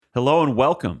Hello and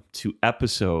welcome to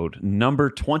episode number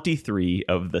 23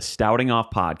 of the Stouting Off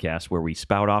podcast, where we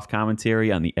spout off commentary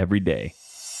on the everyday.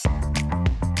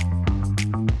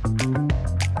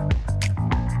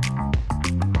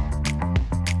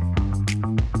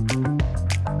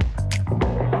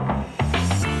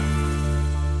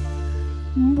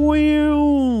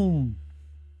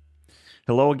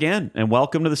 Hello again, and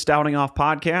welcome to the Stouting Off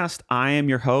podcast. I am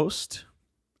your host,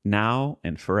 now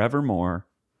and forevermore,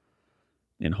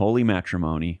 in holy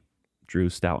matrimony, Drew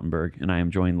Stoutenberg, and I am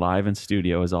joined live in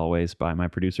studio, as always, by my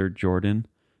producer, Jordan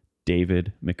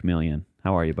David McMillian.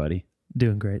 How are you, buddy?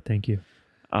 Doing great, thank you.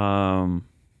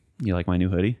 You like my new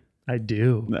hoodie? I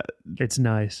do. It's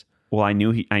nice. Well, I knew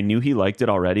he liked it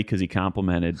already because he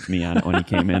complimented me on it when he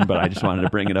came in, but I just wanted to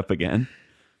bring it up again.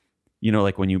 You know,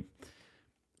 like when you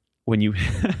when you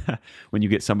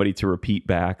get somebody to repeat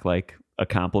back like a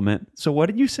compliment. So what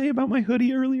did you say about my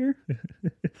hoodie earlier?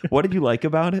 What did you like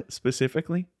about it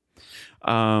specifically?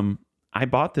 I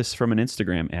bought this from an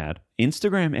Instagram ad.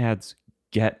 Instagram ads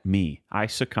get me. I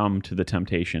succumb to the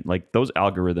temptation. Like, those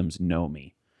algorithms know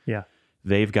me. Yeah.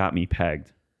 They've got me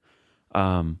pegged.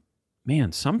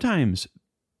 Man, sometimes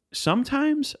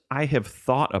I have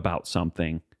thought about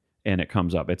something and it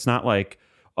comes up. It's not like,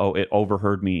 oh, it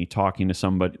overheard me talking to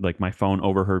somebody, like my phone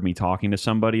overheard me talking to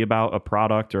somebody about a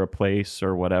product or a place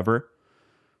or whatever.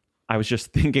 I was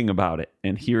just thinking about it,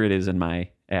 and here it is in my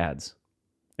ads.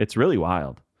 It's really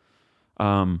wild.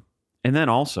 And then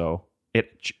also,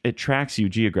 it tracks you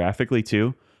geographically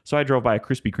too. So I drove by a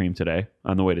Krispy Kreme today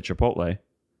on the way to Chipotle,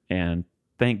 and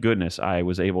thank goodness I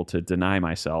was able to deny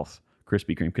myself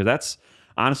Krispy Kreme, because that's,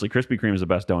 honestly, Krispy Kreme is the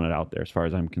best donut out there as far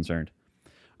as I'm concerned.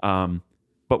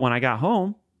 But when I got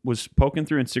home, was poking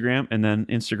through Instagram, and then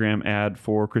Instagram ad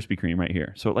for Krispy Kreme right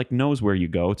here. So it like knows where you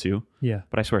go to. Yeah.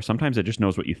 But I swear, sometimes it just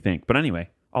knows what you think. But anyway,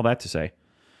 all that to say,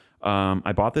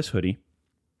 I bought this hoodie.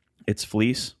 It's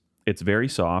fleece. It's very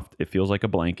soft. It feels like a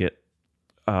blanket.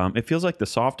 It feels like the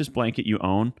softest blanket you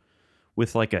own,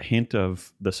 with like a hint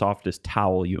of the softest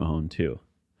towel you own too.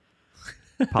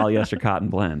 Polyester cotton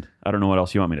blend. I don't know what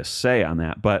else you want me to say on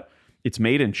that, but it's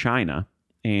made in China.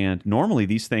 And normally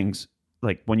these things,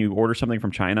 like when you order something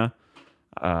from China,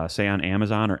 say on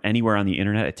Amazon or anywhere on the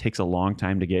internet, it takes a long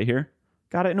time to get here.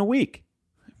 Got it in a week.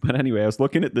 But anyway, I was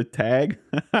looking at the tag.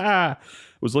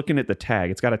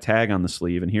 It's got a tag on the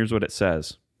sleeve, and here's what it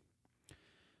says.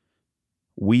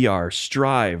 We are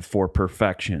strive for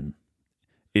perfection.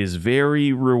 Is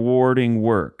very rewarding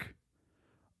work.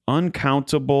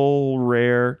 Uncountable,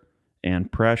 rare,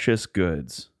 and precious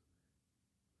goods.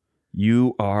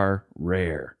 You are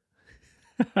rare.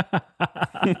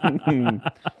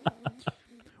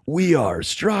 We are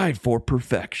strive for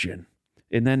perfection.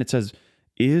 And then it says,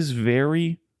 is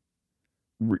very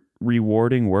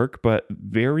rewarding work, but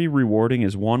very rewarding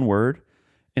is one word.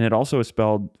 And it also is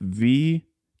spelled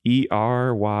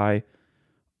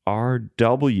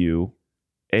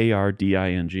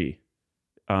VERYRWARDING.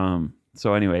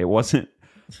 So anyway, it wasn't,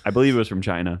 I believe it was from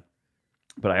China,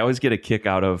 but I always get a kick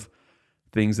out of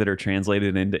things that are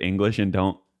translated into English and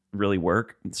don't really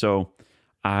work. So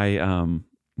I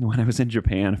when I was in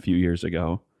Japan a few years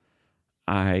ago,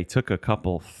 I took a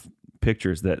couple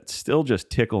pictures that still just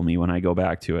tickle me when I go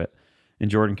back to it, and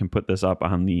Jordan can put this up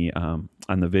on the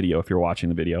video if you're watching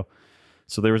the video.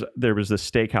 So there was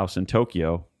this steakhouse in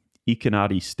Tokyo,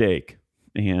 Ikanari Steak,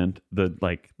 and the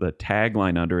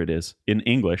tagline under it is in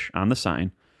English on the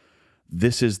sign,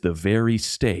 "This is the very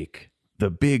steak, the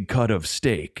big cut of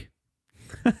steak."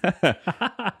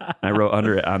 I wrote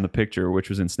under it on the picture, which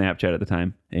was in Snapchat at the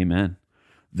time, "Amen.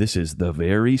 This is the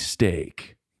very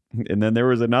steak." And then there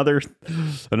was another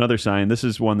sign. This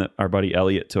is one that our buddy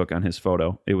Elliot took on his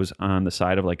photo. It was on the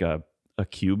side of like a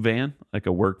cube van, like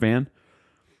a work van.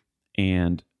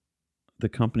 And the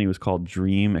company was called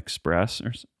Dream Express.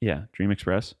 Dream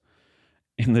Express.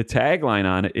 And the tagline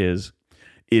on it is,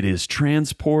 "It is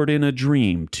transport in a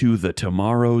dream to the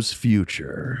tomorrow's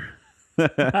future."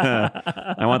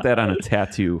 I want that on a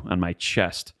tattoo on my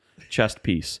chest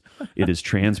piece. It is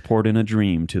transport in a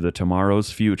dream to the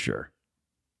tomorrow's future.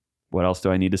 What else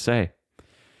do I need to say?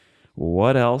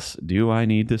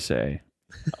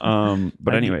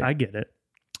 But anyway, I get it.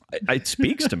 It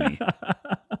speaks to me.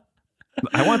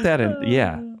 I want that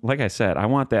like I said, I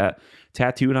want that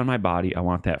tattooed on my body. I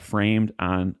want that framed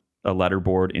on a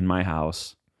letterboard in my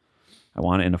house. I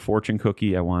want it in a fortune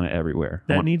cookie. I want it everywhere.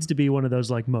 That needs to be one of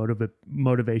those like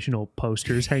motivational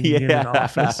posters hanging in an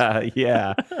office.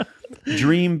 Yeah.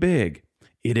 Dream big.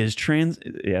 It is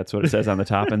that's what it says on the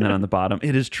top, and then on the bottom,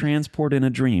 it is transport in a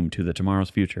dream to the tomorrow's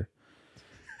future.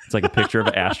 It's like a picture of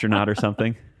an astronaut or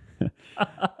something.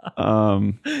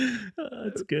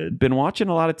 That's good. Been watching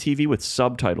a lot of TV with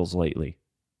subtitles lately.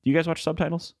 Do you guys watch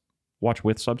subtitles? Watch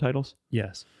with subtitles?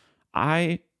 Yes.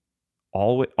 I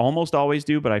almost always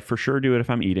do, but I for sure do it if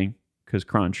I'm eating because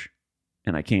crunch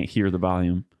and I can't hear the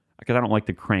volume because I don't like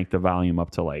to crank the volume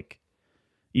up to like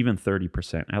even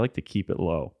 30%. I like to keep it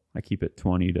low. I keep it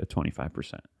 20 to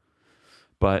 25%.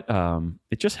 But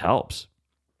it just helps.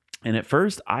 And at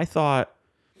first I thought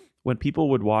when people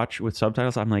would watch with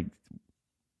subtitles, I'm like,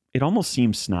 it almost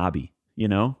seems snobby, you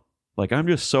know? Like I'm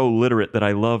just so literate that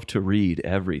I love to read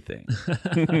everything.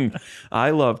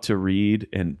 I love to read.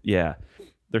 And yeah,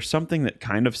 there's something that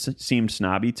kind of seemed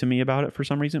snobby to me about it for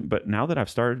some reason. But now that I've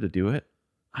started to do it,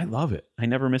 I love it. I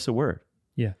never miss a word.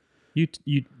 Yeah.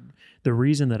 The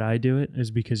reason that I do it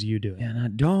is because you do it. And I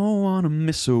don't want to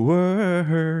miss a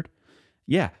word.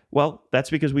 Yeah. Well, that's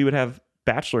because we would have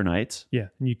bachelor nights. Yeah.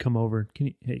 And you come over.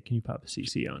 Can you pop a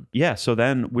CC on? Yeah. So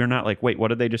then we're not like, wait, what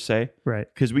did they just say?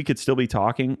 Right. Because we could still be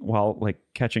talking while like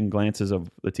catching glances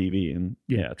of the TV. And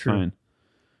yeah, it's fine.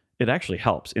 It actually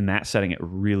helps. In that setting, it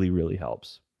really, really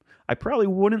helps. I probably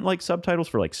wouldn't like subtitles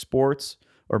for like sports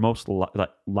or most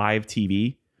live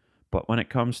TV. But when it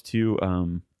comes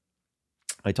to,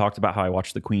 I talked about how I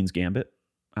watched The Queen's Gambit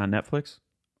on Netflix.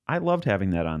 I loved having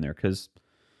that on there because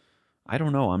I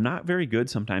don't know. I'm not very good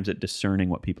sometimes at discerning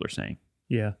what people are saying.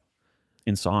 Yeah.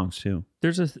 In songs too.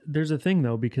 There's a thing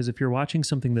though, because if you're watching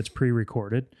something that's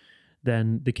pre-recorded,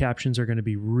 then the captions are going to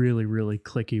be really, really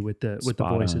clicky with the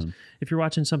voices. On. If you're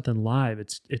watching something live,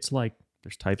 it's like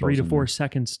there's typos 3 to 4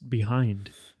 seconds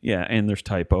behind. Yeah, and there's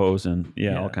typos and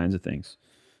all kinds of things.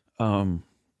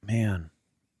 Man.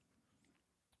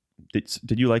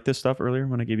 Did you like this stuff earlier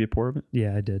when I gave you a pour of it?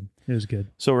 Yeah, I did. It was good.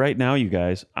 So right now, you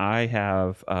guys, I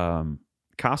have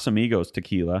Casamigos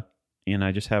tequila, and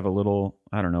I just have a little,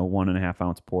 1.5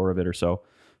 ounce pour of it or so.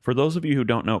 For those of you who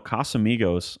don't know,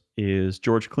 Casamigos is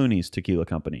George Clooney's tequila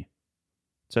company.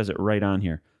 It says it right on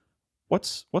here.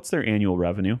 What's their annual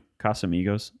revenue?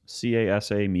 Casamigos?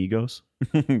 C-A-S-A Migos?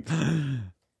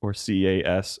 Or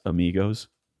C-A-S Amigos?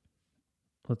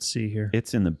 Let's see here.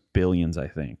 It's in the billions, I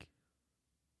think.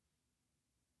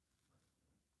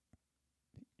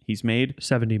 He's made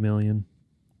 70 million.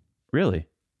 Really?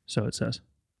 So it says.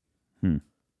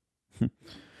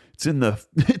 It's in the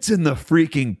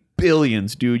freaking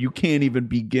billions, dude. You can't even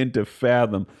begin to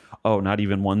fathom. Oh, not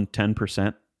even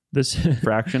 1/10%? This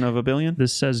fraction of a billion?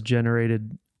 This says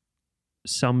generated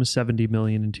some 70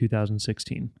 million in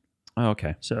 2016. Oh,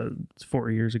 okay. So it's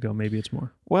 4 years ago. Maybe it's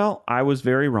more. Well, I was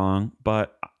very wrong,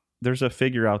 but there's a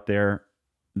figure out there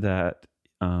that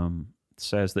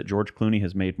says that George Clooney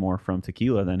has made more from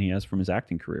tequila than he has from his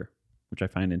acting career, which I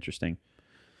find interesting.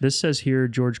 This says here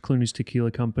George Clooney's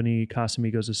tequila company,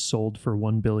 Casamigos, is sold for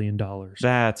 $1 billion.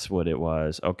 That's what it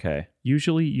was. Okay.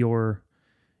 Usually you're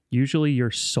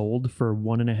sold for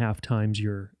 1.5 times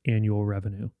your annual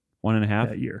revenue. 1.5?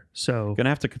 That year. So going to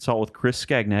have to consult with Chris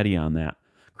Scagnetti on that.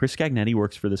 Chris Scagnetti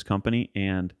works for this company,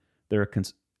 and they're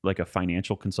like a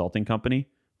financial consulting company.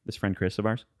 This friend Chris of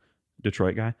ours,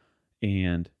 Detroit guy.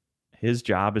 And his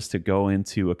job is to go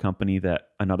into a company that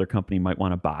another company might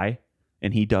want to buy,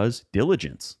 and he does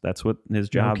diligence. That's what his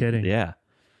job. No kidding. Yeah.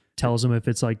 Tells them if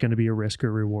it's like going to be a risk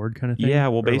or reward kind of thing. Yeah.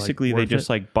 Well, basically, they just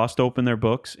like bust open their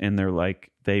books, and they're like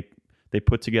they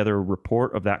put together a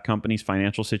report of that company's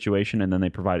financial situation, and then they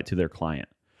provide it to their client.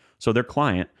 So their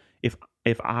client, if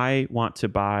I want to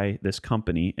buy this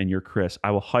company and you're Chris, I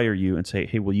will hire you and say,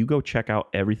 hey, will you go check out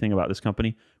everything about this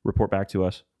company? Report back to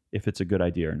us if it's a good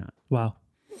idea or not. Wow.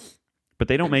 But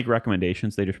they don't make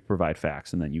recommendations. They just provide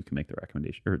facts, and then you can make the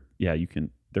recommendation. Or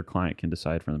their client can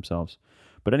decide for themselves.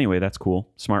 But anyway, that's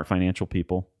cool. Smart financial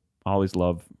people. Always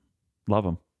love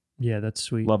them. Yeah, that's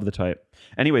sweet. Love the type.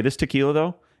 Anyway, this tequila,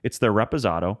 though, it's their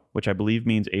Reposado, which I believe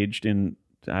means aged in,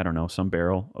 some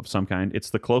barrel of some kind. It's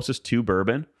the closest to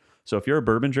bourbon. So if you're a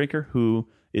bourbon drinker who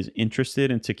is interested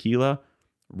in tequila,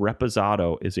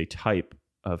 Reposado is a type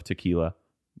of tequila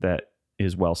that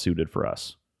is well suited for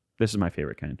us. This is my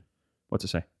favorite kind. What's it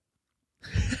say?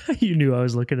 You knew I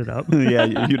was looking it up.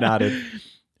 Yeah, you nodded.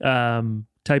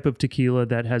 Type of tequila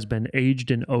that has been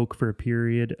aged in oak for a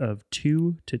period of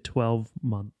 2 to 12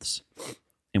 months.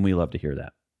 And we love to hear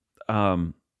that.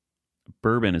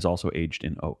 Bourbon is also aged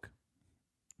in oak.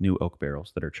 New oak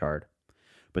barrels that are charred.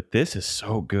 But this is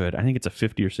so good. I think it's a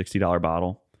 $50 or $60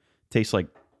 bottle. Tastes like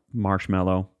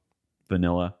marshmallow,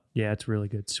 vanilla. Yeah, it's really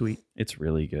good. Sweet. It's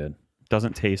really good.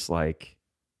 Doesn't taste like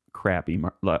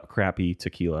crappy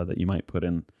tequila that you might put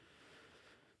in,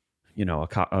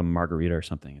 a margarita or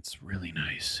something. It's really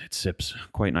nice. It sips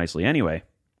quite nicely. Anyway,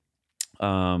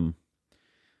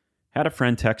 Had a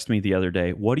friend text me the other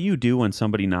day, what do you do when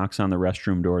somebody knocks on the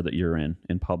restroom door that you're in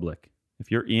public? If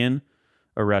you're in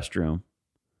a restroom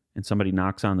and somebody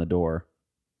knocks on the door,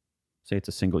 say it's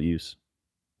a single use,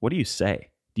 what do you say?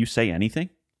 Do you say anything?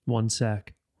 1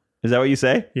 sec. Is that what you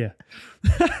say? Yeah.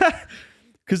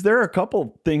 Because there are a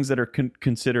couple things that are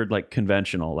considered like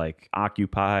conventional, like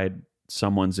occupied,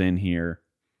 someone's in here.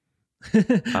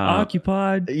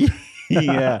 Occupied.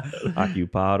 Yeah.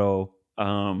 Occupado.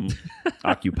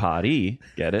 Occupati.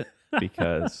 Get it?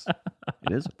 Because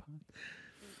it is a pod.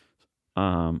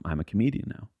 I'm a comedian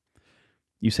now.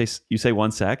 You say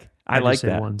 1 sec? I like say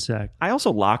that. 1 sec. I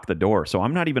also lock the door, so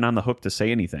I'm not even on the hook to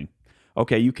say anything.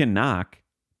 Okay, you can knock.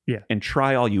 Yeah. And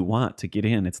try all you want to get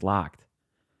in. It's locked.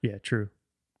 Yeah, true.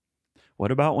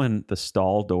 What about when the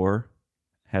stall door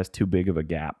has too big of a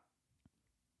gap?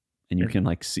 And you can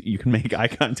like see, you can make eye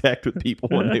contact with people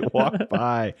when they walk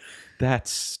by. That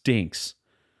stinks.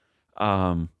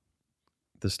 The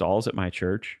stalls at my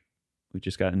church, we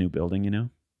just got a new building, you know.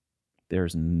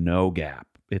 There's no gap.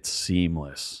 It's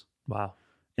seamless. Wow.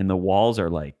 And the walls are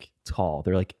like tall.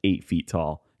 They're like 8 feet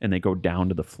tall. And they go down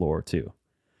to the floor too.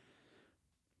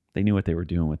 They knew what they were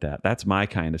doing with that. That's my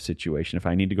kind of situation. If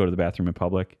I need to go to the bathroom in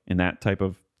public in that type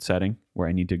of setting where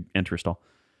I need to enter a stall,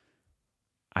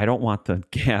 I don't want the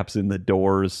gaps in the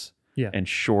doors and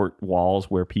short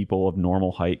walls where people of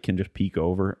normal height can just peek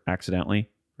over accidentally.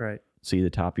 Right. See the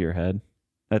top of your head.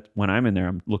 That when I'm in there,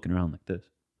 I'm looking around like this.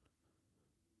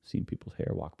 Seeing people's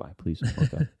hair walk by. Please don't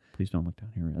look up. Please don't look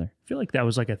down here either. I feel like that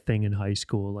was like a thing in high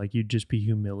school. Like you'd just be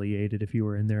humiliated if you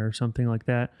were in there or something like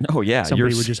that. Oh yeah.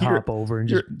 Somebody would just hop over and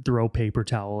just throw a paper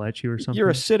towel at you or something. You're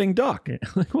a sitting duck. Yeah.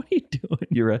 Like, what are you doing?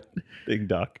 You're a big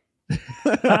duck.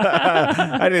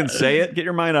 I didn't say it. Get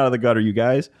your mind out of the gutter, you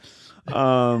guys.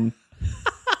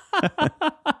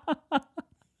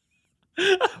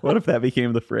 What if that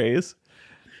became the phrase?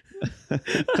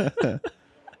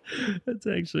 That's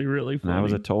actually really funny. And I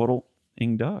was a total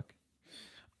ing duck.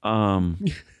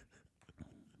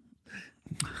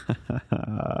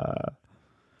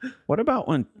 What about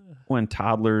when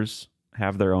toddlers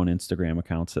have their own Instagram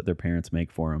accounts that their parents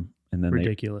make for them, and then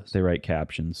ridiculous. They write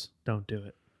captions? Don't do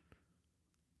it.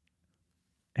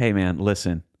 Hey man,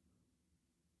 listen.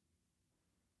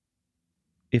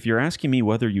 If you're asking me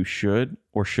whether you should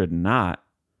or should not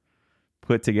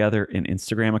put together an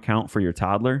Instagram account for your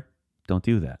toddler, don't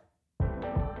do that.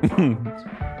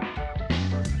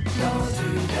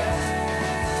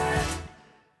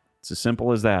 It's as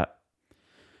simple as that.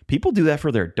 People do that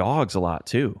for their dogs a lot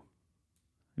too.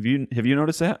 Have you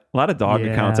noticed that? A lot of dog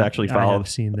accounts actually follow. I've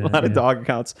seen that, a lot of dog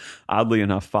accounts, oddly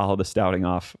enough, follow the Stouting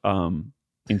Off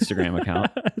Instagram account.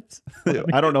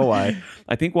 I don't know why.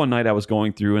 I think one night I was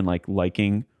going through and like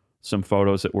liking some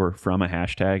photos that were from a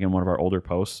hashtag in one of our older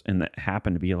posts, and that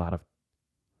happened to be a lot of,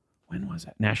 when was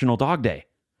it? National Dog Day.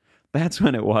 That's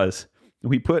when it was.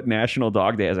 We put National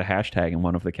Dog Day as a hashtag in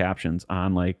one of the captions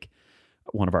on like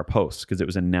one of our posts because it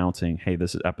was announcing, hey,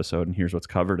 this is episode and here's what's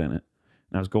covered in it.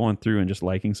 And I was going through and just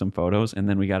liking some photos, and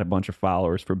then we got a bunch of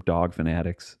followers from dog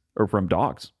fanatics, or from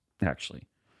dogs, actually.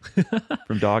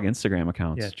 From dog Instagram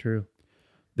accounts. Yeah, true.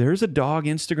 There's a dog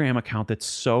Instagram account that's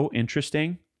so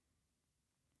interesting.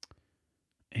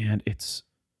 And it's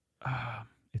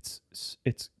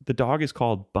the dog is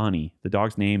called Bunny. The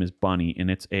dog's name is Bunny,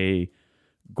 and it's a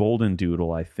golden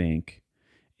doodle, I think.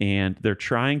 And they're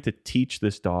trying to teach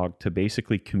this dog to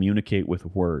basically communicate with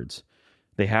words.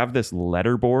 They have this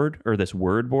letter board or this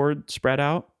word board spread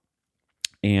out,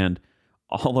 and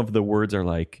all of the words are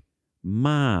like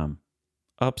mom,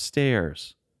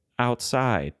 upstairs,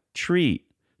 outside, treat,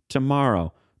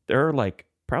 tomorrow. There are like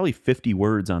probably 50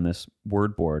 words on this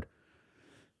word board.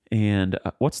 And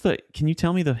can you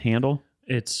tell me the handle?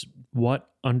 It's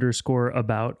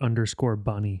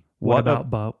what_about_bunny. What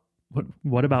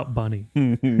about Bunny?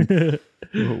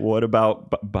 What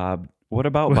about Bob? What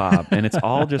about Bob? And it's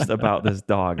all just about this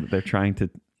dog. They're trying to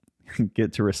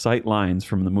get to recite lines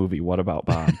from the movie What About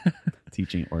Bob?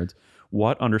 Teaching words.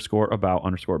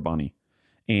 What_about_bunny.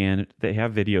 And they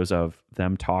have videos of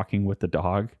them talking with the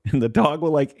dog. And the dog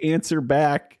will like answer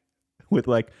back with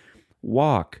like,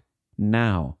 walk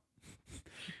now.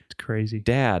 It's crazy.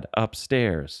 Dad,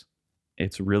 upstairs.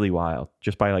 It's really wild.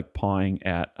 Just by like pawing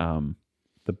at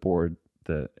the board,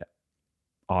 the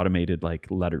automated like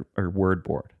letter or word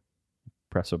board.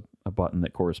 Press a button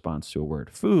that corresponds to a word.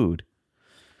 Food.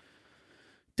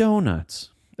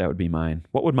 Donuts. That would be mine.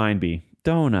 What would mine be?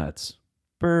 Donuts.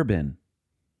 Bourbon.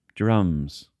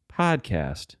 Drums.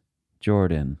 Podcast.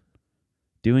 Jordan.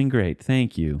 Doing great.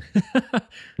 Thank you.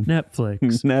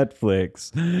 Netflix.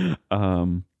 Netflix.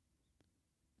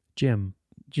 Jim.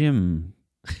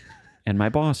 And my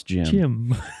boss,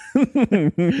 Jim.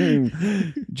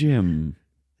 Jim.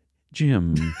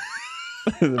 Jim.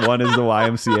 One is the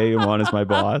YMCA and one is my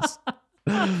boss.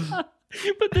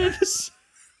 But this.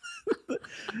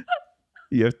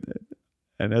 You have to,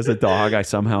 and as a dog, I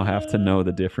somehow have to know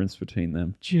the difference between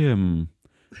them. Jim.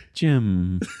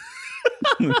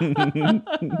 Oh,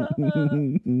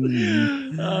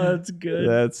 that's good.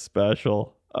 That's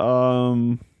special.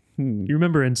 You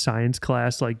remember in science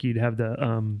class, like you'd have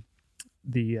the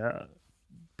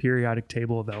periodic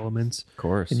table of elements, Of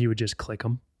course. and you would just click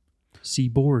them.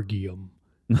 Seaborgium,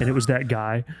 and it was that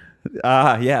guy.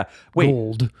 Yeah. Wait,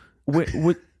 Gold.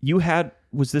 what you had,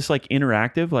 was this like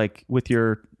interactive, like with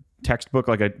your textbook,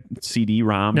 like a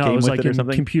CD-ROM No, came it was with like it or in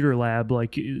something? computer lab.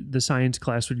 Like the science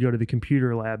class would go to the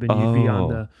computer lab, and you'd be on Oh.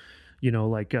 the,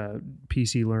 like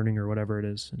PC learning or whatever it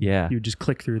is. And Yeah. you would just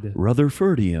click through the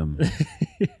Rutherfordium,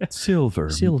 silver,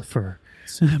 silver.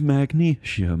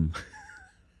 magnesium.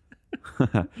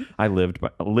 I lived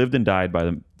and died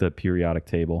by the periodic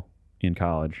table in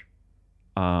college.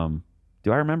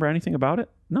 Do I remember anything about it?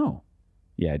 No.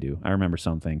 Yeah, I do. I remember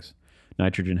some things.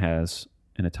 Nitrogen has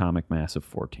an atomic mass of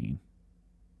 14.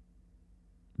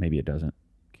 Maybe it doesn't.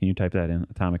 Can you type that in?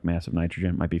 Atomic mass of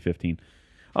nitrogen might be 15.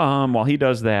 While he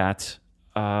does that,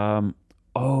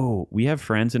 we have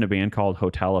friends in a band called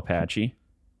Hotel Apache.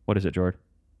 What is it, Jord?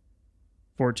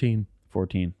 14.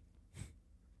 14.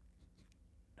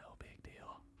 No big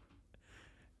deal.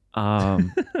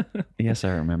 Yes,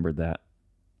 I remembered that.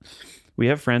 We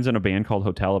have friends in a band called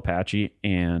Hotel Apache,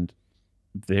 and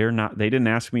they didn't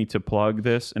ask me to plug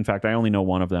this. In fact, I only know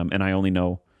one of them, and I only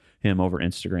know him over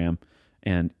Instagram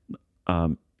and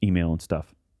email and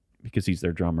stuff because he's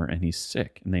their drummer and he's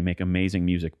sick, and they make amazing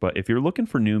music. But if you're looking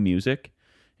for new music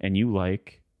and you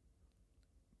like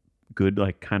good,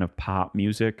 like kind of pop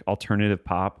music, alternative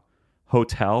pop,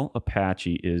 Hotel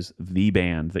Apache is the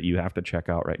band that you have to check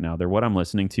out right now. They're what I'm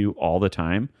listening to all the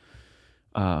time.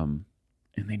 And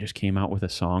they just came out with a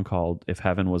song called If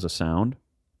Heaven Was a Sound.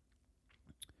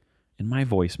 And my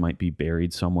voice might be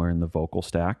buried somewhere in the vocal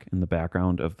stack in the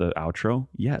background of the outro.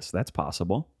 Yes, that's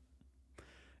possible.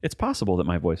 It's possible that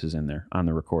my voice is in there on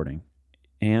the recording.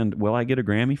 And will I get a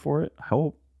Grammy for it? I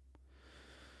hope.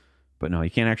 But no,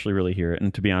 you can't actually really hear it.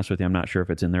 And to be honest with you, I'm not sure if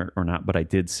it's in there or not, but I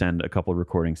did send a couple of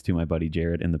recordings to my buddy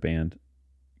Jared in the band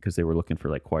because they were looking for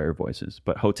like choir voices.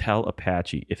 But Hotel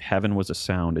Apache, If Heaven Was a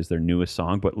Sound, is their newest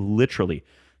song, but literally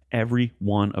every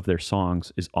one of their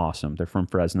songs is awesome. They're from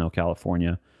Fresno,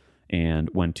 California. And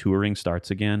when touring starts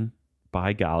again,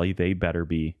 by golly, they better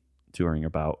be touring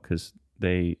about because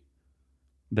they're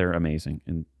amazing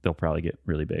and they'll probably get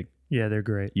really big. Yeah, they're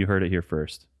great. You heard it here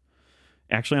first.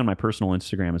 Actually, on my personal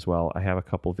Instagram as well, I have a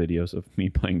couple videos of me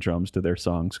playing drums to their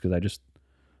songs because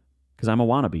I'm a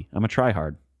wannabe. I'm a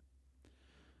tryhard.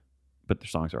 But their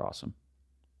songs are awesome.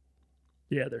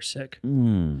 Yeah, they're sick.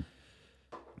 What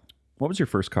was your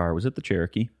first car? Was it the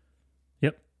Cherokee?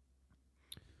 Yep.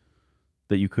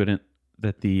 That you couldn't,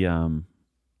 that didn't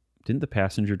the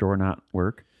passenger door not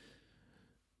work?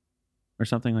 Or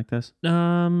something like this?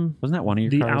 Wasn't that one of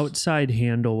your the cars? outside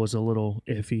handle was a little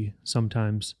iffy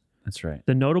sometimes. That's right.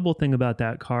 The notable thing about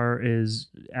that car is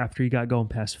after you got going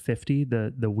past 50,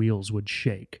 the wheels would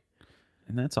shake.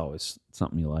 And that's always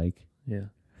something you like. Yeah.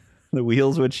 The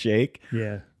wheels would shake.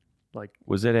 Yeah. Like,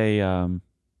 Was it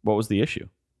what was the issue?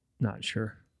 not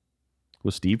sure.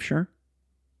 Was Steve sure?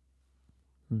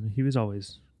 He was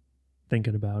always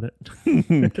thinking about it.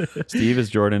 Steve is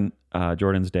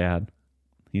Jordan's dad.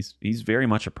 He's very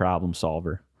much a problem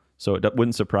solver. So it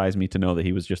wouldn't surprise me to know that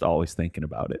he was just always thinking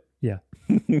about it. Yeah.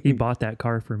 He bought that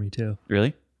car for me too.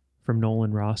 Really? From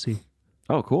Nolan Rossi.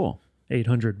 Oh, cool.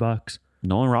 $800.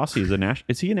 Nolan Rossi is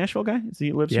is he a Nashville guy? Is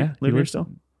he live Yeah. here He lives still?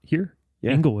 here.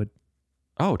 Yeah. Inglewood.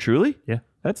 Oh, truly? Yeah.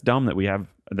 That's dumb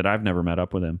that I've never met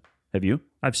up with him. Have you?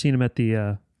 I've seen him at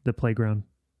the playground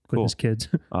with Cool. his kids.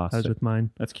 I was with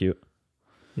mine. That's cute.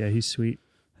 Yeah, he's sweet.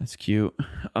 That's cute.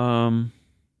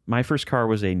 My first car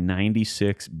was a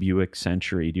 96 Buick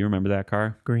Century. Do you remember that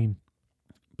car? Green.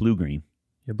 Blue-green.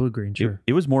 Yeah, blue-green, sure.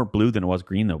 It was more blue than it was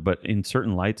green, though. But in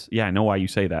certain lights, yeah, I know why you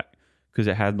say that. Because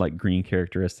it had like green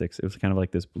characteristics. It was kind of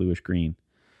like this bluish green.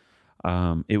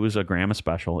 It was a grandma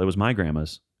special. It was my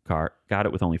grandma's car. Got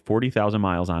it with only 40,000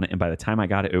 miles on it. And by the time I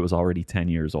got it, it was already 10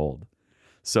 years old.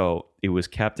 So it was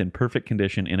kept in perfect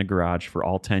condition in a garage for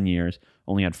all 10 years.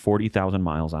 Only had 40,000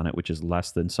 miles on it, which is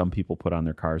less than some people put on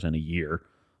their cars in a year.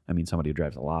 I mean, somebody who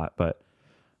drives a lot. But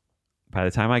by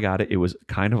the time I got it, it was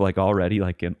kind of like already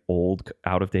like an old,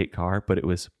 out-of-date car. But it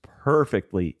was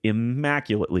perfectly,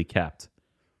 immaculately kept.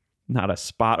 Not a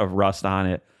spot of rust on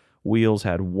it. Wheels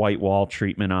had white wall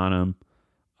treatment on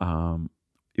them.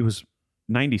 It was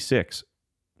 96,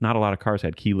 not a lot of cars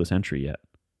had keyless entry yet.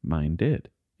 Mine did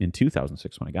in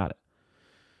 2006 when I got it.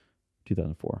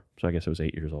 2004. So I guess it was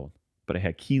 8 years old. But it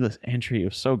had keyless entry. It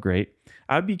was so great.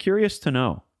 I'd be curious to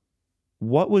know,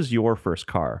 what was your first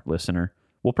car, listener?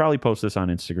 We'll probably post this on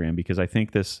Instagram because I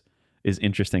think this is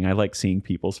interesting. I like seeing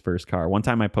people's first car. One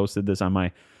time I posted this on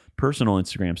my personal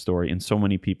Instagram story, and so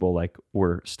many people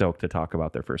were stoked to talk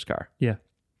about their first car. Yeah.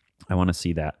 I want to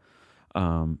see that.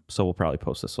 So we'll probably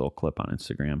post this little clip on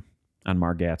Instagram on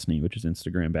Margatsny, which is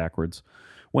Instagram backwards.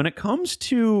 When it comes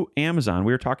to Amazon,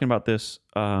 we were talking about this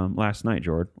last night,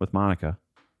 Jordan, with Monica.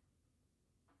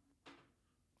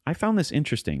 I found this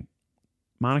interesting.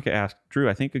 Monica asked, Drew,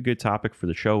 I think a good topic for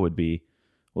the show would be,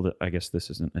 well, I guess this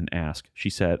isn't an ask. She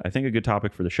said, I think a good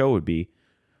topic for the show would be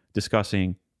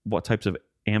discussing what types of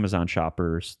Amazon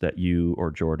shoppers that you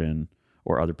or Jordan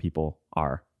or other people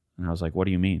are. And I was like, what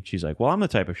do you mean? She's like, well, I'm the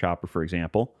type of shopper, for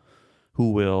example,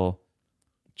 who will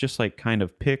just kind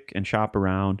of pick and shop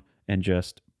around and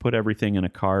just put everything in a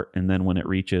cart. And then when it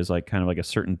reaches kind of a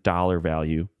certain dollar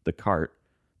value, the cart,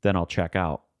 then I'll check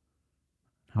out.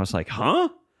 I was like, huh?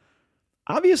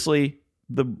 Obviously,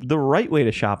 the right way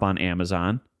to shop on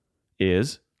Amazon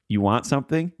is you want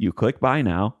something, you click buy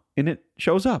now, and it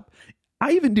shows up.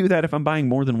 I even do that if I'm buying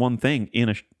more than one thing in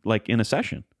a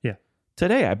session. Yeah.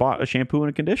 Today, I bought a shampoo and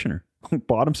a conditioner.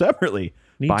 Bought them separately.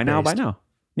 Buy now.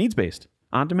 Needs based.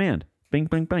 On demand. Bing,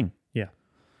 bing, bing. Yeah.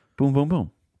 Boom, boom,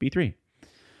 boom. B3.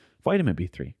 Vitamin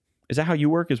B3. Is that how you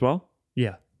work as well?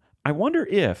 Yeah. I wonder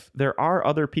if there are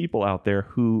other people out there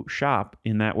who shop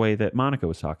in that way that Monica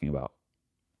was talking about.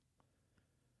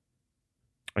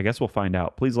 I guess we'll find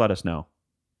out. Please let us know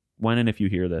when and if you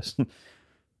hear this.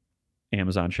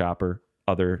 Amazon shopper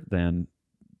other than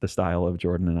the style of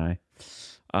Jordan and I.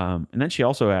 And then she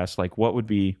also asked, what would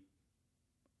be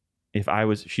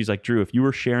she's like, Drew, if you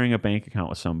were sharing a bank account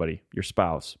with somebody, your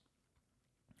spouse,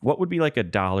 what would be a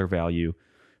dollar value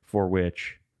for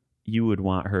which you would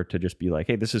want her to just be like,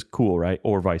 hey, this is cool, right?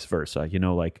 Or vice versa.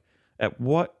 At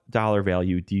what dollar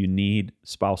value do you need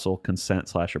spousal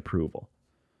consent / approval?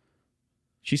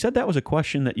 She said that was a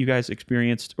question that you guys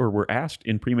experienced or were asked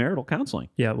in premarital counseling.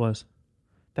 Yeah, it was.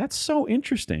 That's so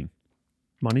interesting.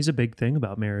 Money's a big thing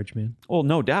about marriage, man. Well,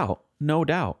 no doubt. No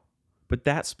doubt. But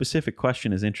that specific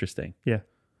question is interesting. Yeah.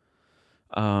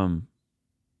 And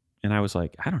I was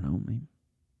like, I don't know.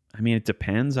 I mean, it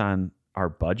depends on our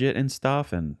budget and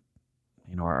stuff and,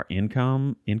 our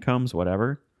incomes,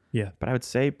 whatever. Yeah. But I would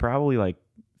say probably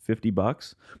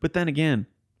 $50. But then again,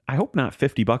 I hope not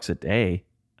 $50 a day.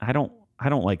 I don't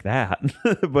like that.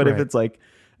 But if it's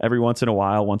every once in a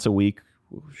while, once a week,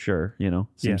 sure,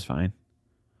 seems fine.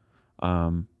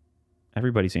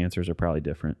 Everybody's answers are probably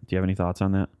different. Do you have any thoughts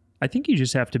on that? I think you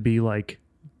just have to be one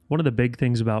of the big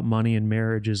things about money and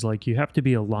marriage is you have to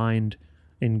be aligned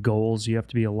in goals. You have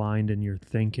to be aligned in your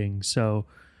thinking. So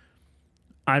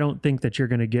I don't think that you're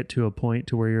going to get to a point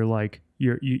to where you're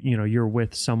you're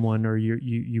with someone or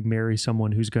you marry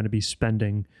someone who's going to be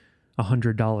spending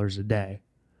 $100 a day.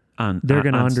 They're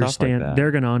going to understand.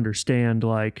 They're going to understand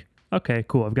okay,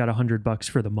 cool. I've got $100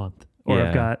 for the month, or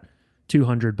I've got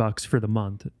 $200 for the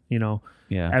month.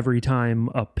 Every time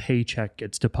a paycheck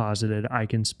gets deposited, I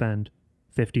can spend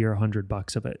 $50 or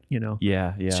 $100 of it.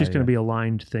 Yeah. It's just going to be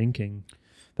aligned thinking.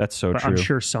 That's so true. I'm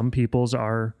sure some people's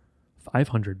are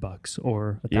 $500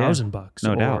 or $1,000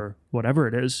 no or doubt. whatever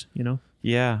it is.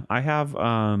 Yeah, I have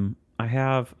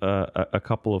a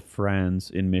couple of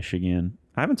friends in Michigan.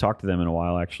 I haven't talked to them in a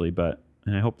while actually,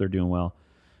 and I hope they're doing well.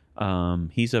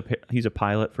 He's a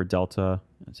pilot for Delta.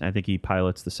 I think he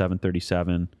pilots the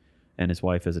 737, and his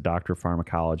wife is a doctor of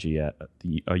pharmacology at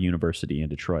a university in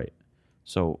Detroit.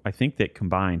 So I think that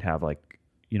combined have what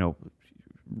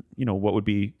would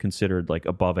be considered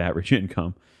above average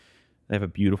income. They have a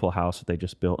beautiful house that they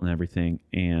just built and everything.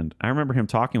 And I remember him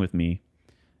talking with me,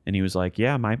 and he was like,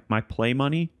 "Yeah, my play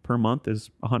money per month is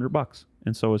 $100,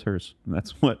 and so is hers. And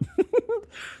that's what."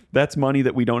 That's money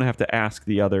that we don't have to ask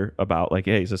the other about.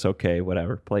 Hey, is this okay?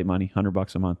 Whatever. Play money,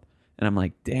 $100 a month. And I'm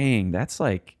like, dang, that's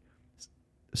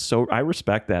so I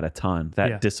respect that a ton,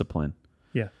 that discipline.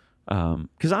 Yeah.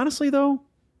 Because honestly, though,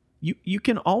 you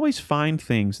can always find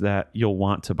things that you'll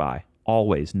want to buy.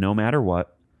 Always, no matter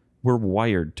what. We're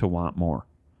wired to want more.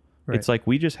 Right. It's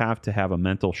we just have to have a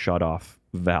mental shutoff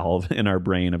valve in our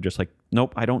brain of just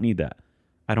nope, I don't need that.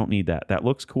 I don't need that. That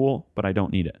looks cool, but I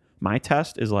don't need it. My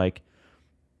test is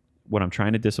what I'm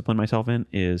trying to discipline myself in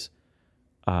is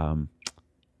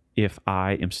if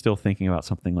I am still thinking about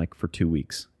something for 2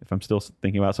 weeks. If I'm still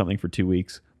thinking about something for 2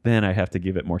 weeks, then I have to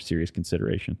give it more serious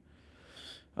consideration.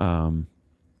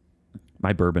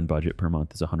 My bourbon budget per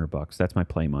month is $100. That's my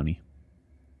play money.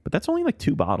 But that's only like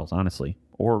 2 bottles, honestly,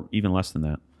 or even less than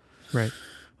that. Right.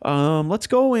 Let's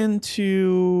go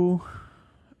into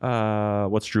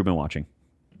what's Drew been watching.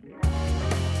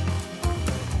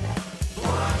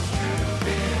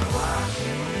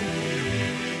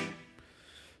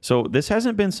 So this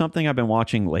hasn't been something I've been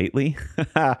watching lately,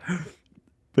 but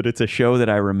it's a show that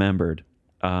I remembered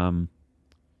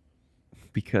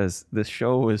because this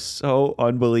show was so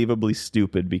unbelievably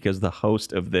stupid because the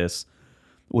host of this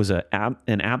was an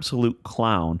absolute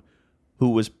clown who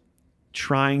was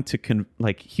trying to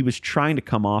he was trying to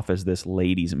come off as this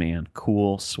ladies' man,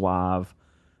 cool, suave.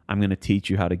 I'm going to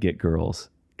teach you how to get girls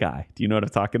guy. Do you know what I'm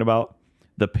talking about?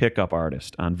 The Pickup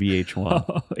Artist on VH1.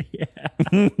 Oh, yeah.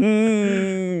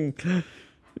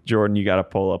 Jordan, you got to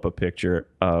pull up a picture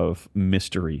of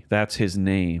Mystery. That's his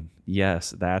name.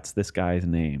 Yes, that's this guy's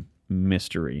name,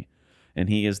 Mystery. And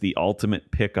he is the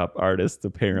ultimate pickup artist,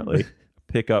 apparently.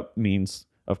 Pickup means,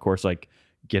 of course, like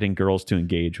getting girls to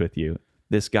engage with you.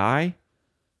 This guy,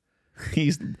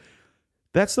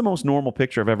 that's the most normal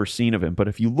picture I've ever seen of him. But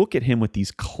if you look at him with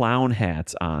these clown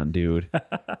hats on, dude,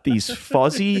 these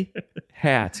fuzzy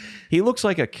hats, he looks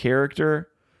like a character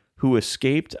who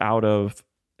escaped out of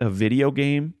a video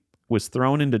game, was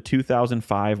thrown into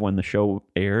 2005 when the show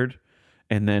aired,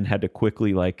 and then had to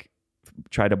quickly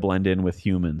try to blend in with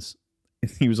humans.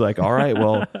 He was like, all right,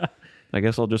 well, I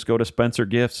guess I'll just go to Spencer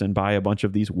Gifts and buy a bunch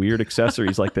of these weird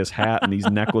accessories like this hat and these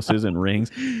necklaces and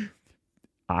rings,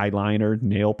 eyeliner,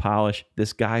 nail polish.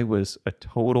 This guy was a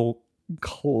total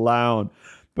clown,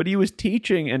 but he was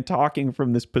teaching and talking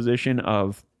from this position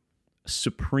of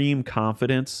supreme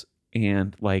confidence,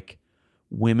 and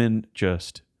women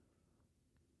just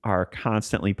are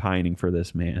constantly pining for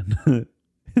this man.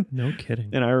 No kidding.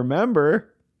 And I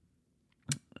remember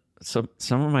some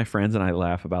of my friends and I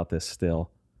laugh about this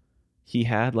still. He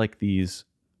had these,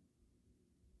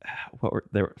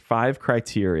 there were 5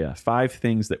 criteria, 5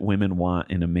 things that women want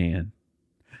in a man.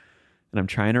 And I'm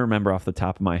trying to remember off the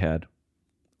top of my head.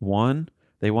 1,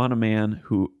 they want a man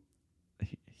who,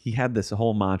 he had this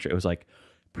whole mantra. It was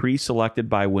pre-selected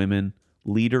by women,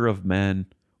 leader of men,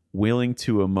 willing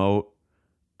to emote,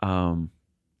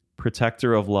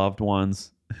 protector of loved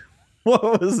ones.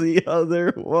 What was the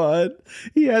other one?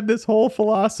 He had this whole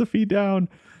philosophy down.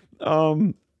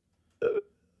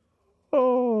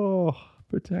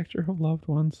 Protector of loved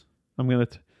ones. I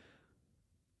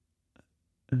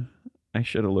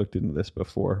should have looked into this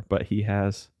before, but he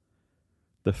has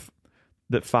the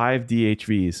 5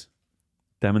 DHVs,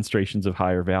 demonstrations of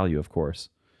higher value, of course.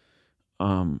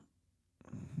 Let's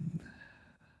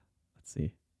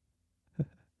see.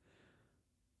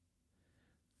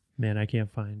 Man, I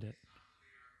can't find it.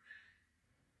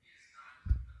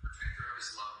 Protector of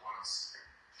his loved ones.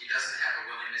 He doesn't have a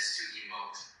willingness to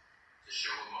emote, to show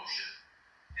emotion,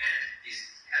 and he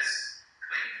has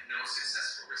claimed no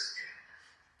successful risk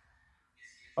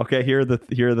taking. Okay,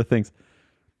 here are the things.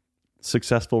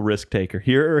 Successful risk taker.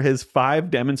 Here are his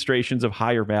 5 demonstrations of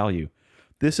higher value.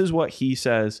 This is what he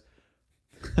says.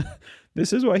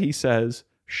 This is what he says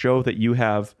show that you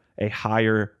have a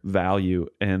higher value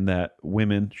and that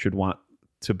women should want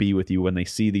to be with you when they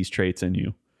see these traits in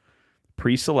you.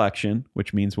 Pre-selection,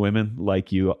 which means women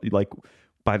like you.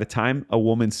 By the time a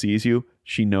woman sees you,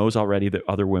 she knows already that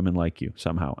other women like you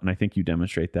somehow. And I think you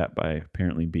demonstrate that by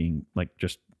apparently being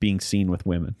just being seen with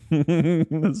women.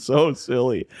 It's so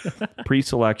silly.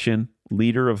 Pre-selection,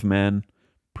 leader of men,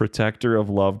 protector of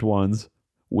loved ones,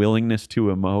 willingness to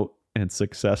emote, and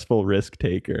successful risk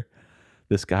taker.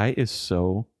 This guy is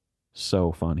so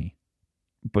funny,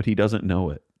 but he doesn't know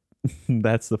it.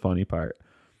 That's the funny part.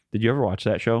 Did you ever watch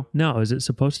that show? No, is it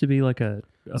supposed to be like a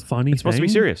funny It's supposed to be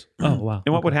serious. Oh, wow.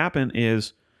 And what would happen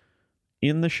is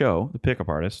in the show, The Pickup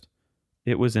Artist,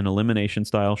 it was an elimination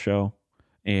style show.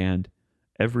 And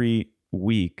every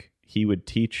week he would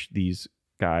teach these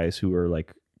guys who are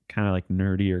kind of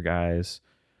nerdier guys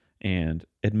and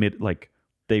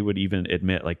they would even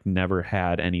admit never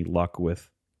had any luck with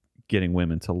getting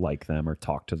women to like them or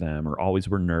talk to them, or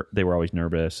they were always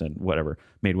nervous and whatever,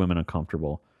 made women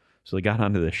uncomfortable. So they got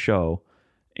onto the show,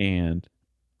 and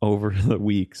over the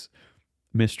weeks,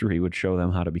 Mystery would show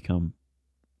them how to become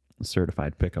a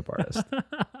certified pickup artist.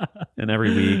 And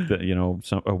every week,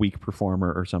 a weak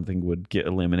performer or something would get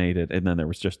eliminated, and then there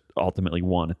was just ultimately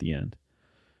one at the end.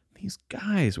 These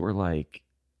guys were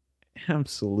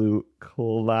absolute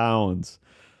clowns.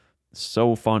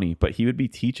 So funny, but he would be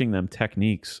teaching them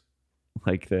techniques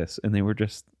like this, and they were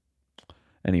just...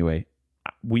 Anyway,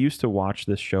 we used to watch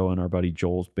this show in our buddy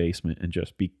Joel's basement and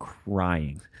just be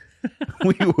crying.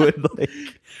 We would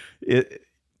it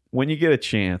when you get a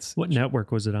chance. What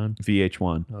network was it on?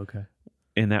 VH1. Okay.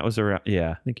 And that was around,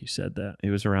 I think you said that. it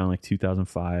was around like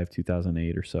 2005,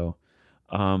 2008 or so.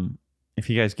 If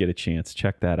you guys get a chance,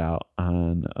 check that out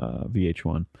on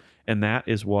VH1. And that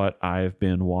is what I've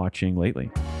been watching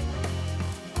lately.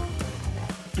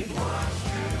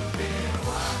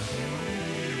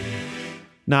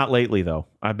 Not lately, though.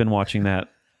 I've been watching that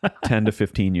 10 to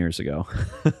 15 years ago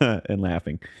and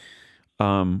laughing.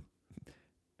 I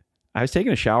was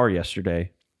taking a shower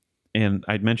yesterday, and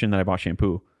I'd mentioned that I bought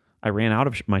shampoo. I ran out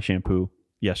of my shampoo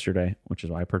yesterday, which is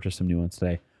why I purchased some new ones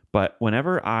today. But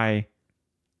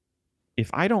if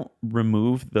I don't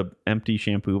remove the empty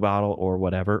shampoo bottle or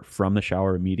whatever from the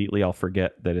shower immediately, I'll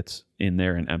forget that it's in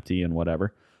there and empty and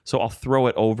whatever. So I'll throw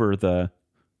it over the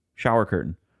shower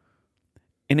curtain.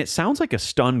 And it sounds like a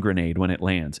stun grenade when it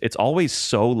lands. It's always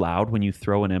so loud when you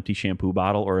throw an empty shampoo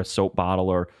bottle or a soap bottle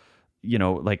or,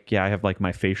 I have like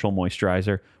my facial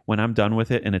moisturizer. When I'm done with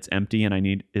it and it's empty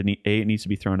and it needs to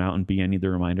be thrown out, and B, I need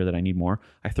the reminder that I need more,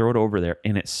 I throw it over there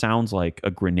and it sounds like a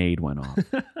grenade went off.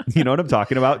 You know what I'm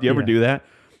talking about? Do you ever do that?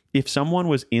 If someone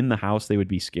was in the house, they would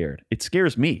be scared. It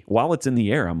scares me. While it's in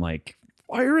the air, I'm like,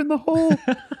 fire in the hole.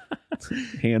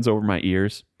 Hands over my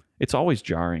ears. It's always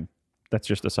jarring. That's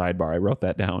just a sidebar. I wrote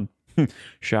that down.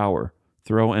 Shower.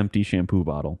 Throw empty shampoo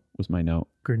bottle was my note.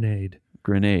 Grenade.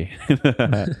 Did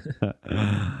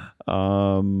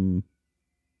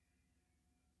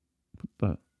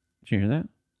you hear that?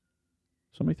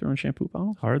 Somebody throwing shampoo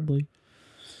bottles? Hardly.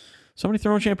 Somebody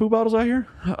throwing shampoo bottles out here?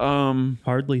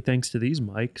 Hardly, thanks to these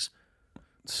mics.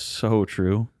 So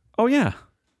true. Oh, yeah.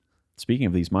 Speaking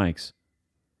of these mics,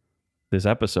 this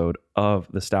episode of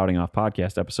the Stouting Off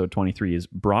Podcast, episode 23, is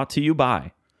brought to you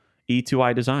by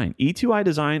E2I Design. E2I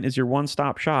Design is your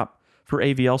one-stop shop for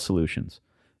AVL solutions.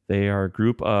 They are a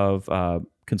group of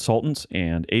consultants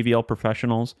and AVL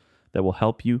professionals that will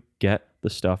help you get the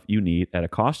stuff you need at a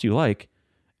cost you like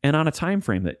and on a time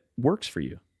frame that works for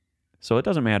you. So it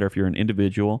doesn't matter if you're an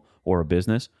individual or a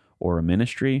business or a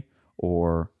ministry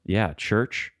or,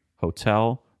 church,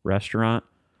 hotel, restaurant,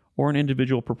 or an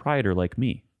individual proprietor like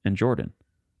me and Jordan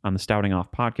on the Stouting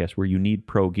Off Podcast, where you need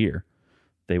pro gear.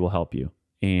 They will help you.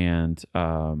 And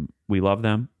we love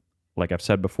them. Like I've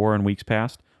said before in weeks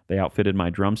past, they outfitted my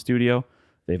drum studio.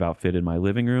 They've outfitted my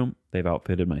living room. They've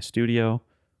outfitted my studio.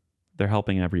 They're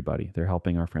helping everybody. They're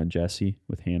helping our friend Jesse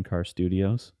with Handcar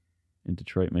Studios in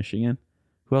Detroit, Michigan.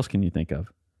 Who else can you think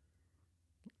of?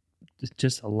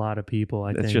 Just a lot of people,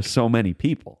 I think. It's just so many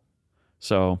people.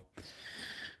 So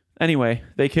anyway,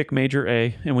 they kick Major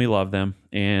A, and we love them.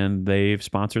 And they've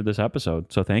sponsored this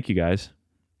episode. So thank you, guys.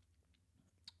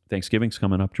 Thanksgiving's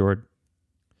coming up, Jord.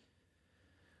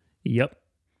 Yep.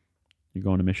 You're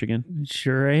going to Michigan?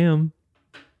 Sure am.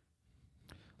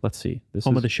 Let's see. This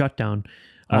Home is of the shutdown.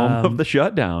 Home of the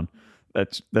shutdown.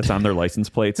 That's on their license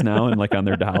plates now and like on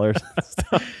their dollars.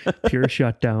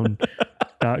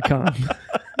 PureShutdown.com.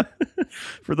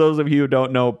 For those of you who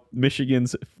don't know,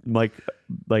 Michigan's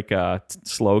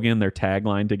slogan, their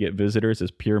tagline to get visitors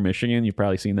is Pure Michigan. You've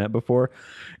probably seen that before.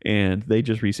 And they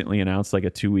just recently announced like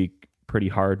a 2-week pretty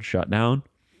hard shutdown.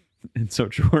 And so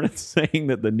Jordan's saying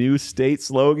that the new state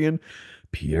slogan,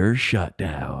 Pure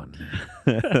Shutdown.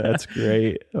 That's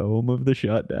great. Home of the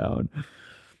shutdown.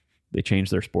 They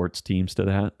changed their sports teams to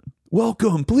that.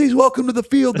 Please welcome to the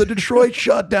field, the Detroit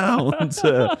Shutdowns.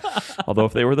 Although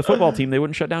if they were the football team, they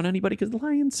wouldn't shut down anybody because the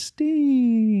Lions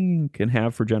stink and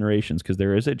have for generations, because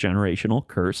there is a generational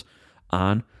curse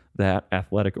on that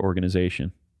athletic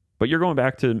organization. But you're going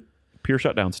back to Pure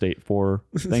Shutdown State for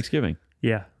Thanksgiving.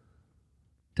 Yeah.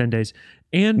 10 days.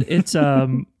 And it's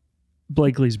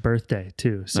Blakely's birthday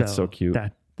too. So that's so cute.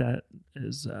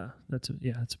 That's a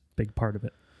big part of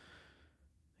it.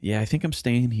 Yeah, I think I'm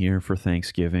staying here for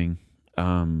Thanksgiving.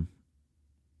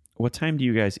 What time do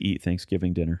you guys eat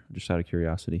Thanksgiving dinner? Just out of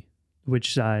curiosity.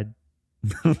 Which side?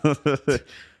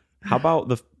 How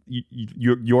about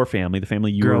your family, the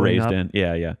family you were raised in?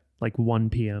 Yeah. Like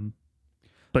 1 p.m.,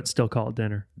 but still call it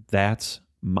dinner. That's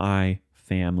my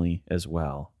family as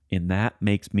well. And that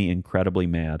makes me incredibly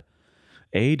mad.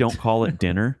 Don't call it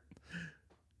dinner.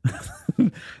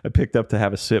 I picked up to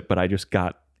have a sip, but I just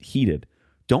got heated.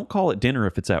 Don't call it dinner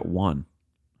if it's at 1.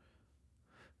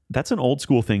 That's an old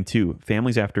school thing too.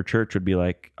 Families after church would be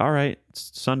like, all right,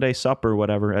 Sunday supper,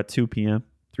 whatever, at 2 p.m.,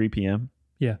 3 p.m.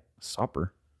 Yeah.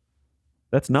 Supper.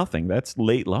 That's nothing. That's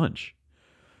late lunch.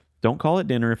 Don't call it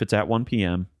dinner if it's at 1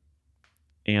 p.m.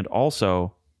 And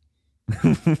also,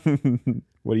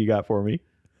 what do you got for me?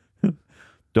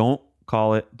 Don't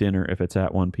call it dinner if it's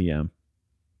at 1 p.m.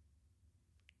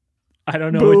 I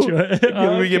don't know boo. which one.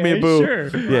 Give me a boo. Sure.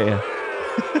 Yeah.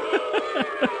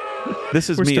 This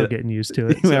is we're me. Still getting used to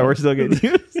it. Yeah, we're still getting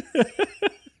used.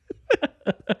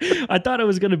 I thought it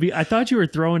was going to be, I thought you were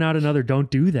throwing out another don't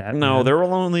do that. No, man. there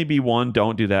will only be one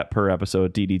don't do that per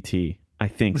episode DDT. I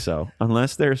think so.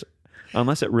 unless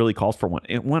it really calls for one.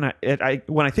 When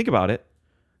I think about it,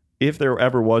 if there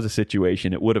ever was a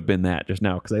situation, it would have been that just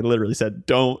now, because I literally said,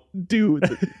 don't do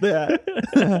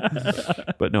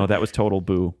that. But no, that was total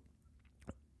boo.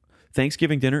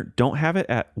 Thanksgiving dinner, don't have it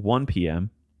at 1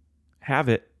 p.m. Have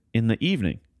it in the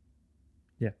evening.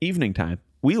 Yeah. Evening time.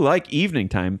 We like evening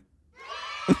time.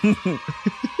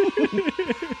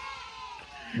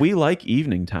 We like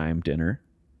evening time dinner.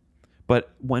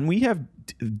 But when we have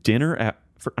dinner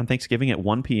on Thanksgiving at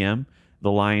 1 p.m.,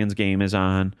 the Lions game is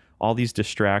on, all these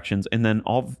distractions. And then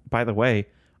by the way,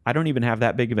 I don't even have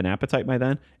that big of an appetite by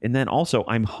then. And then also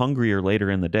I'm hungrier later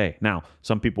in the day. Now,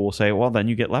 some people will say, well, then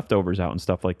you get leftovers out and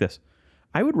stuff like this.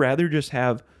 I would rather just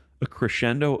have a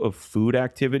crescendo of food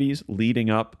activities leading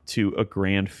up to a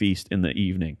grand feast in the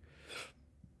evening.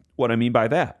 What I mean by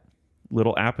that,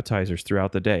 little appetizers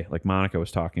throughout the day, like Monica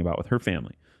was talking about with her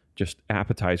family. Just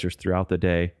appetizers throughout the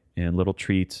day and little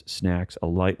treats, snacks, a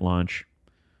light lunch,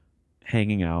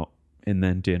 hanging out, and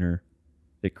then dinner.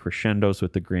 It crescendos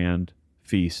with the grand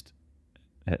feast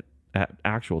at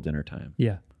actual dinner time.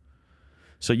 Yeah.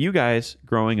 So you guys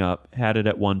growing up had it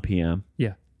at 1 p.m.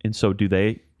 Yeah. And so do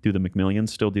the McMillions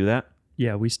still do that?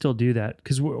 Yeah, we still do that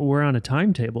because we're on a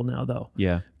timetable now, though.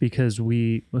 Yeah. Because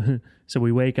we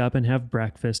wake up and have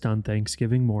breakfast on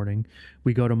Thanksgiving morning.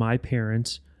 We go to my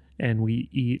parents and we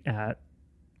eat at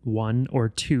 1 or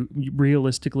 2,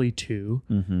 realistically 2.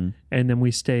 Mm-hmm. And then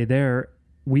we stay there.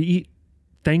 We eat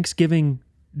Thanksgiving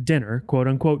dinner, quote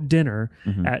unquote dinner,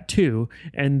 at 2.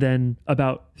 And then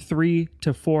about 3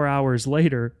 to 4 hours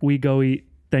later, we go eat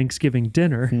Thanksgiving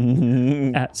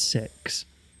dinner at 6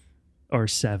 or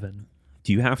 7.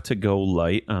 Do you have to go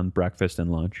light on breakfast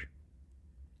and lunch?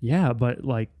 Yeah, but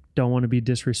like, don't want to be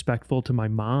disrespectful to my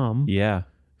mom Yeah.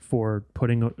 for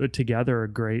putting together a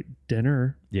great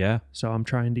dinner. Yeah. So I'm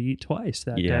trying to eat twice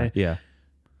that Yeah. day. Yeah.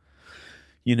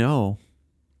 You know,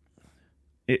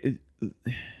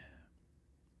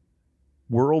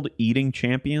 world eating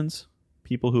champions,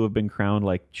 people who have been crowned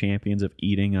like champions of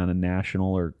eating on a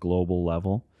national or global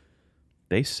level,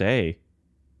 they say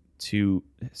to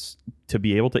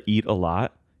be able to eat a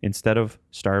lot, instead of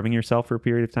starving yourself for a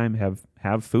period of time,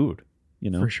 have food. You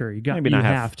know, For sure. You Maybe not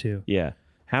have to. Yeah,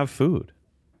 have food.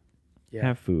 Yeah.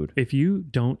 Have food. If you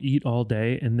don't eat all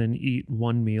day and then eat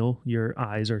one meal, your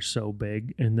eyes are so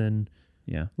big, and then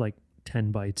Yeah, like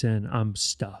 10 bites in, I'm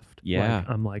stuffed. Yeah.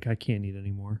 I'm like, I can't eat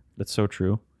anymore. that's so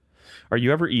true. Are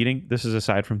you ever eating? This is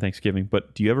aside from Thanksgiving,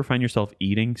 but do you ever find yourself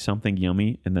eating something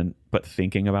yummy but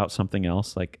thinking about something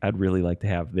else? Like, I'd really like to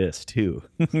have this too.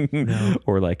 No.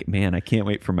 Or like, man, I can't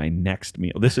wait for my next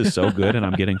meal. This is so good and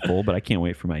I'm getting full, but I can't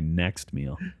wait for my next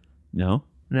meal. No?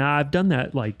 Now I've done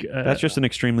that like That's just an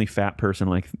extremely fat person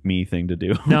like me thing to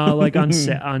do. no, like on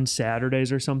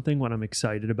Saturdays or something when I'm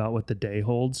excited about what the day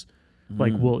holds.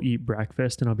 Like we'll eat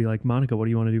breakfast and I'll be like, Monica, what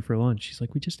do you want to do for lunch? She's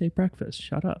like, we just ate breakfast.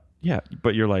 Shut up. Yeah,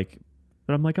 but you're like,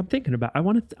 But I'm like, I'm thinking about. I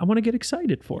want to get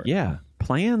excited for it. yeah,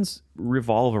 plans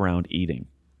revolve around eating.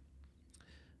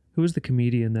 Who was the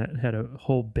comedian that had a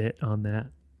whole bit on that,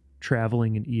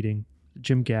 traveling and eating?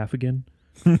 Jim Gaffigan.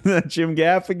 Jim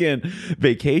Gaffigan.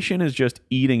 Vacation is just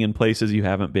eating in places you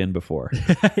haven't been before.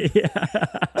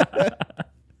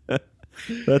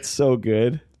 That's so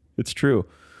good. It's true.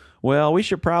 Well, we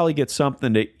should probably get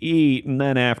something to eat, and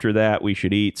then after that, we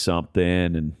should eat something.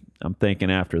 And I'm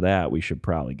thinking after that, we should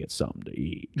probably get something to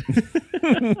eat.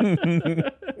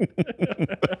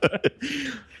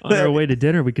 On our way to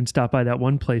dinner, we can stop by that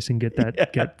one place and get that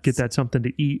Yes. get that something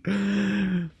to eat.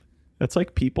 That's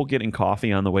like people getting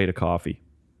coffee on the way to coffee.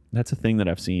 That's a thing that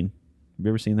I've seen. Have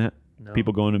you ever seen that? No.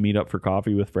 People going to meet up for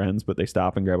coffee with friends, but they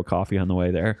stop and grab a coffee on the way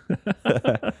there.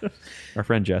 Our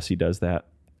friend Jesse does that.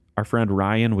 Our friend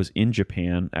Ryan was in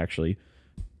Japan, actually,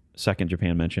 second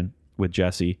Japan mention, with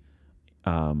Jesse.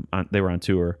 They were on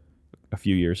tour a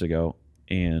few years ago,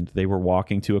 and they were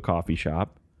walking to a coffee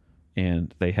shop,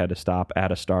 and they had to stop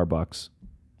at a Starbucks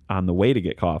on the way to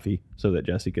get coffee so that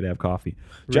Jesse could have coffee.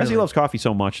 Jesse Really? loves coffee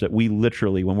so much that we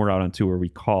literally, when we're out on tour,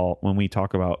 when we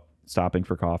talk about stopping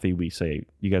for coffee, we say,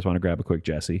 you guys want to grab a quick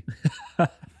Jesse?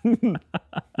 We'll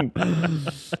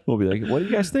be like, what do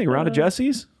you guys think? A round of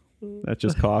Jesse's? That's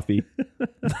just coffee.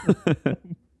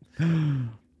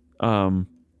 Along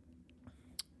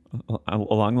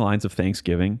the lines of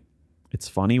Thanksgiving, it's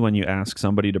funny when you ask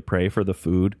somebody to pray for the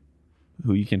food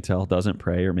who you can tell doesn't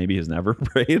pray or maybe has never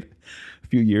prayed. A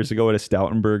few years ago at a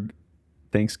Stoutenburg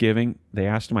Thanksgiving, they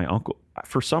asked my uncle,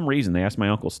 for some reason, they asked my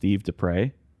Uncle Steve to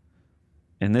pray.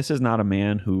 And this is not a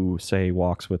man who, say,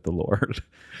 walks with the Lord.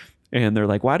 And they're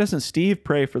like, why doesn't Steve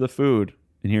pray for the food?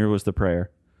 And here was the prayer.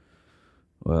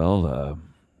 Well,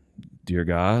 dear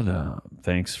God,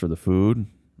 thanks for the food.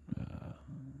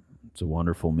 It's a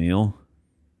wonderful meal.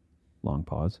 Long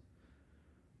pause.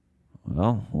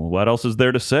 Well, what else is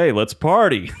there to say? Let's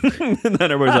party. And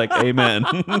then everybody's like, amen.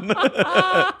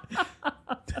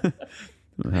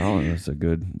 Well, it's a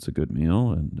good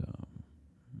meal. And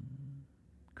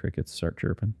crickets start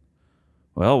chirping.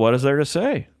 Well, what is there to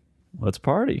say? Let's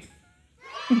party.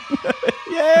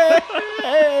 Yay!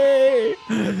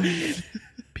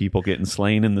 People getting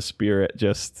slain in the spirit,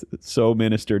 just so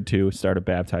ministered to, started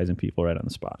baptizing people right on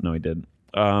the spot. No, he didn't.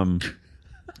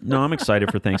 No, I'm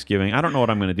excited for Thanksgiving. I don't know what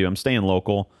I'm going to do. I'm staying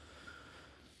local.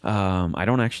 I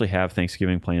don't actually have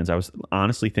Thanksgiving plans. I was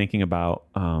honestly thinking about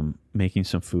making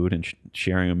some food and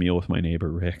sharing a meal with my neighbor,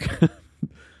 Rick.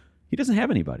 He doesn't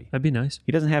have anybody. That'd be nice.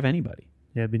 He doesn't have anybody.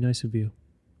 Yeah, it'd be nice of you.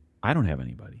 I don't have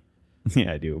anybody.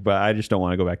 Yeah, I do. But I just don't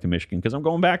want to go back to Michigan because I'm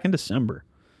going back in December.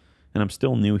 And I'm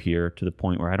still new here to the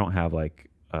point where I don't have like,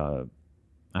 I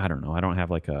don't know. I don't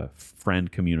have like a friend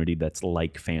community that's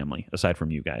like family aside from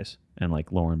you guys and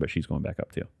like Lauren, but she's going back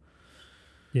up too.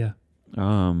 Yeah.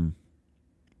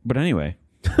 But anyway,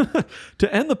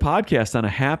 to end the podcast on a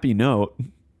happy note,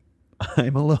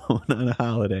 I'm alone on a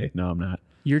holiday. No, I'm not.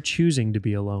 You're choosing to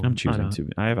be alone. I'm choosing to.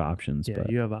 I have options. Yeah,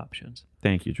 but you have options.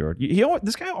 Thank you, Jordan. You know what?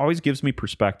 This guy always gives me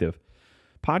perspective.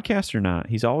 Podcast or not,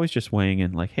 he's always just weighing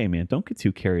in like, hey, man, don't get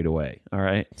too carried away, all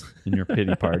right, in your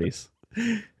pity parties.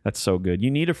 That's so good. You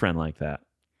need a friend like that.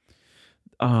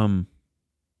 Oh,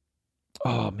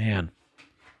 man.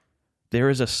 There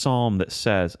is a psalm that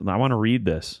says, and I want to read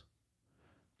this.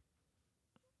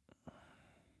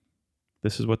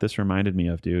 This is what this reminded me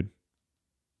of, dude.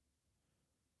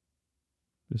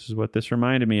 This is what this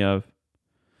reminded me of.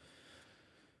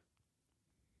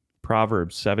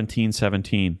 Proverbs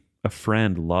 17:17. A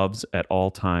friend loves at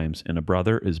all times, and a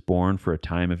brother is born for a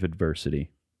time of adversity.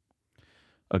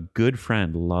 A good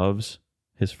friend loves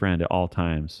his friend at all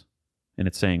times. And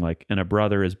it's saying like, and a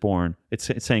brother is born.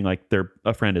 It's saying like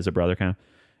a friend is a brother kind of.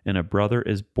 And a brother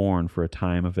is born for a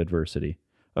time of adversity.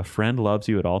 A friend loves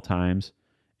you at all times,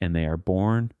 and they are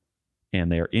born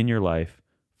and they are in your life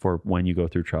for when you go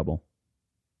through trouble.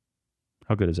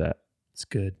 How good is that? It's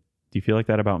good. Do you feel like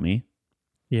that about me?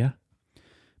 Yeah.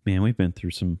 Man, we've been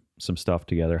through some stuff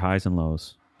together, highs and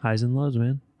lows. Highs and lows,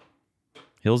 man.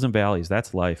 Hills and valleys,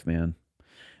 that's life, man.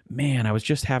 Man, I was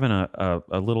just having a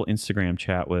little Instagram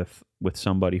chat with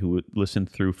somebody who listened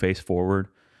through Face Forward,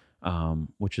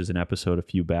 which is an episode a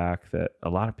few back that a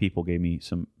lot of people gave me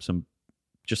some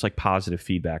just like positive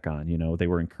feedback on. You know, they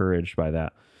were encouraged by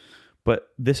that. But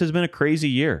this has been a crazy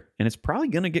year, and it's probably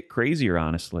going to get crazier,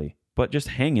 honestly. But just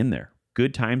hang in there.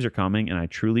 Good times are coming, and I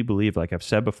truly believe, like I've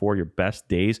said before, your best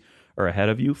days are ahead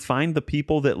of you. Find the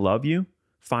people that love you.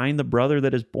 Find the brother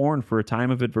that is born for a time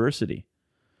of adversity.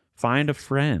 Find a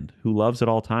friend who loves at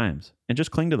all times, and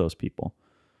just cling to those people.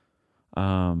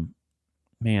 Man,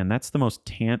 that's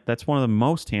one of the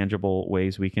most tangible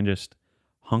ways we can just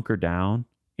hunker down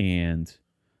and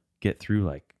get through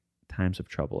like times of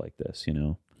trouble like this, you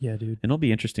know? Yeah, dude. And it'll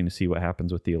be interesting to see what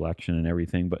happens with the election and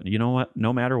everything. But you know what?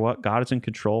 No matter what, God is in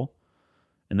control,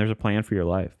 and there's a plan for your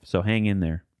life. So hang in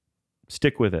there.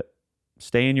 Stick with it.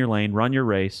 Stay in your lane. Run your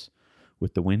race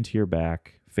with the wind to your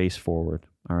back. Face forward.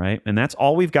 All right? And that's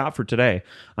all we've got for today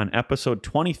on episode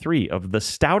 23 of the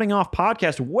Stouting Off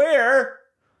podcast, where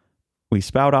we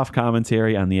spout off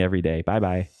commentary on the everyday.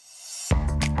 Bye-bye.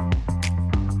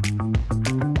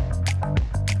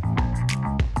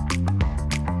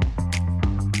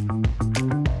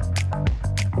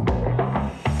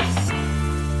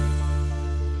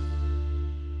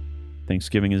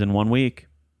 Thanksgiving is in 1 week.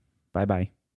 Bye-bye.